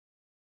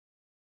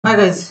Hi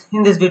guys,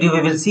 in this video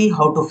we will see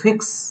how to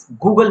fix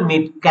Google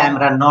Meet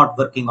camera not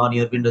working on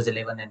your Windows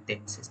 11 and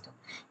 10 system.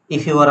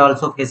 If you are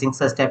also facing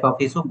such type of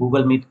issue,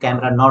 Google Meet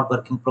camera not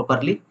working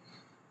properly,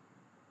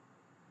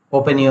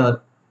 open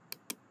your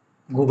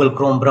Google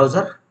Chrome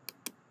browser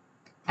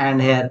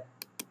and here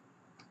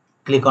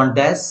click on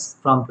dash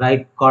from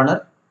right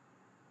corner,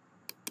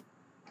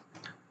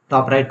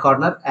 top right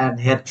corner, and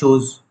here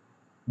choose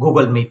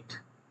Google Meet.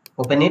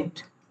 Open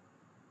it.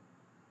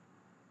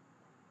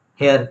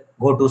 Here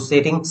go to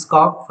settings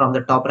cog from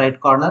the top right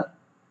corner,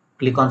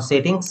 click on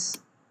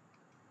settings.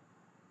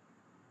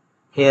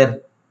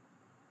 Here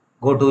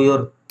go to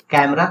your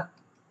camera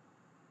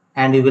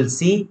and you will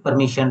see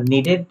permission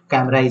needed,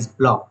 camera is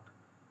blocked.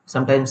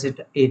 Sometimes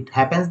it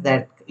happens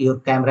that your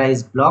camera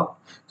is blocked,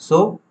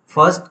 so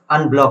first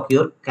unblock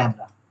your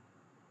camera.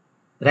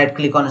 Right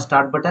click on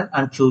start button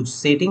and choose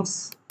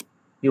settings.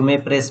 You may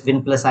press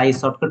Win plus I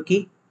shortcut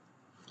key,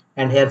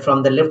 and here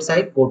from the left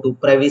side go to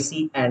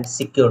privacy and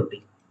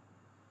security.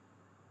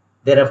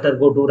 Thereafter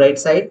go to right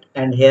side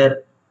and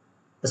here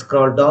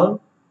scroll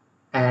down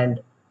and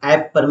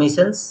app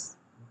permissions,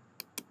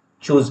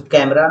 choose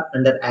camera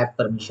under app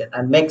permission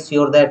and make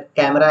sure that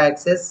camera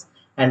access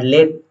and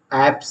let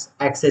apps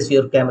access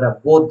your camera,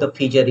 both the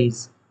feature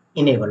is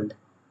enabled.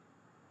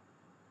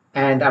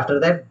 And after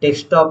that,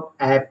 desktop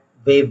app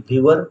web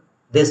viewer,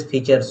 this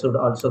feature should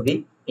also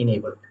be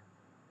enabled.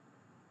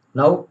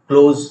 Now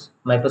close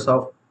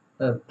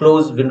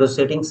close Windows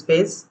settings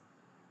page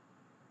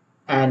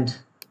and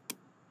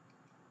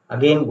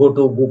again go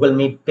to Google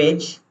Meet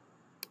page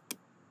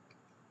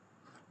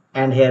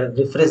and here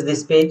refresh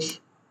this page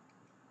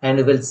and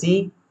you will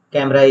see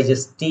camera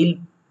is still.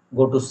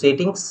 Go to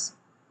settings,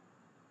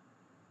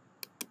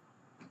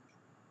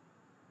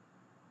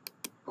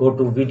 go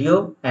to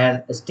video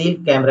and still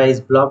camera is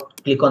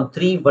blocked. Click on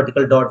three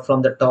vertical dot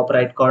from the top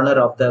right corner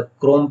of the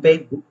Chrome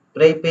page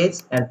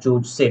and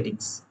choose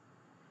settings.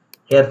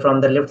 Here from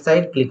the left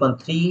side click on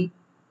three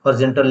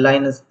horizontal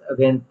lines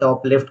again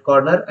top left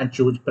corner and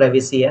choose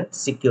privacy and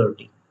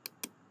security.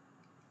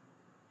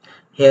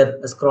 Here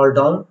scroll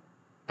down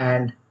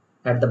and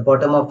at the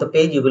bottom of the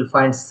page you will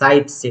find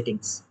site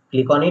settings.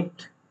 Click on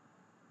it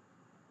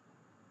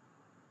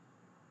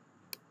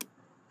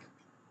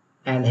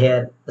and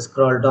here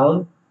scroll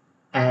down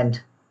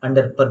and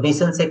under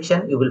permission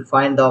section you will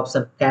find the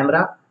option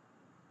camera.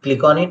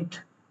 Click on it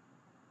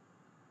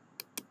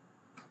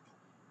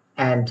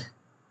and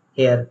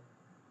here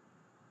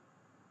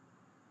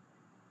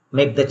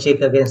make the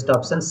check against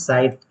option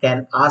site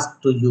can ask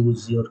to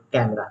use your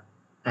camera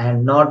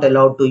and not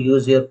allowed to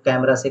use your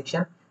camera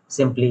section.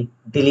 Simply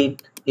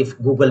delete if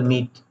Google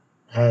Meet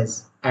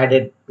has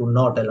added to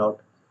not allowed.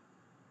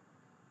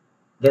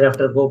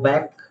 Thereafter go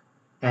back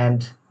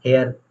and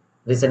here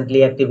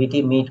recently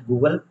activity Meet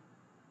Google.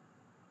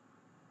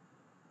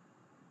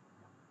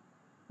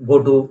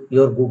 Go to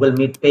your Google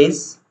Meet page,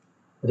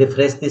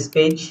 refresh this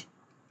page,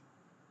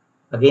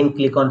 again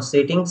click on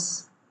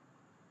settings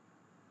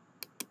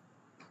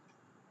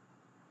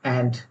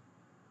and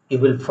you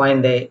will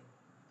find a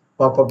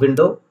pop-up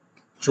window.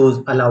 Choose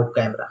allow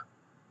camera,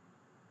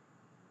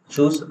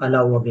 choose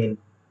allow again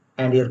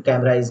and your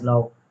camera is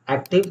now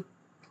active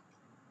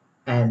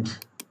and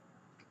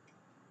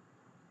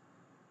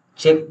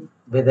check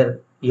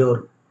whether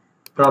your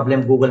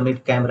problem Google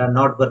Meet camera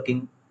not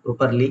working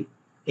properly,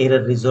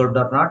 error resolved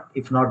or not.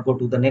 If not, go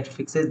to the next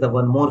fixes. The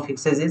one more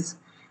fixes is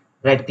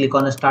right click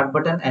on a start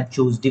button and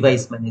choose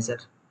device manager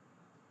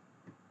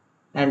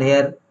and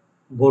here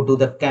go to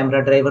the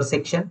camera driver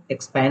section,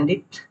 expand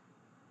it,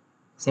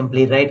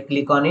 simply right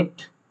click on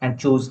it and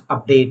choose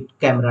update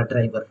camera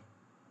driver.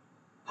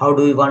 How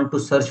do you want to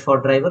search for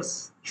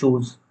drivers?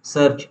 Choose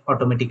search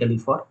automatically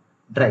for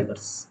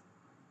drivers.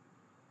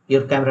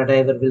 Your camera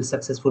driver will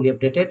successfully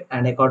updated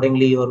and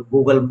accordingly your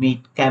Google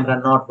Meet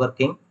camera not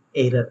working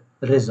error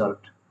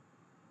resolved.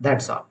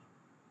 That's all.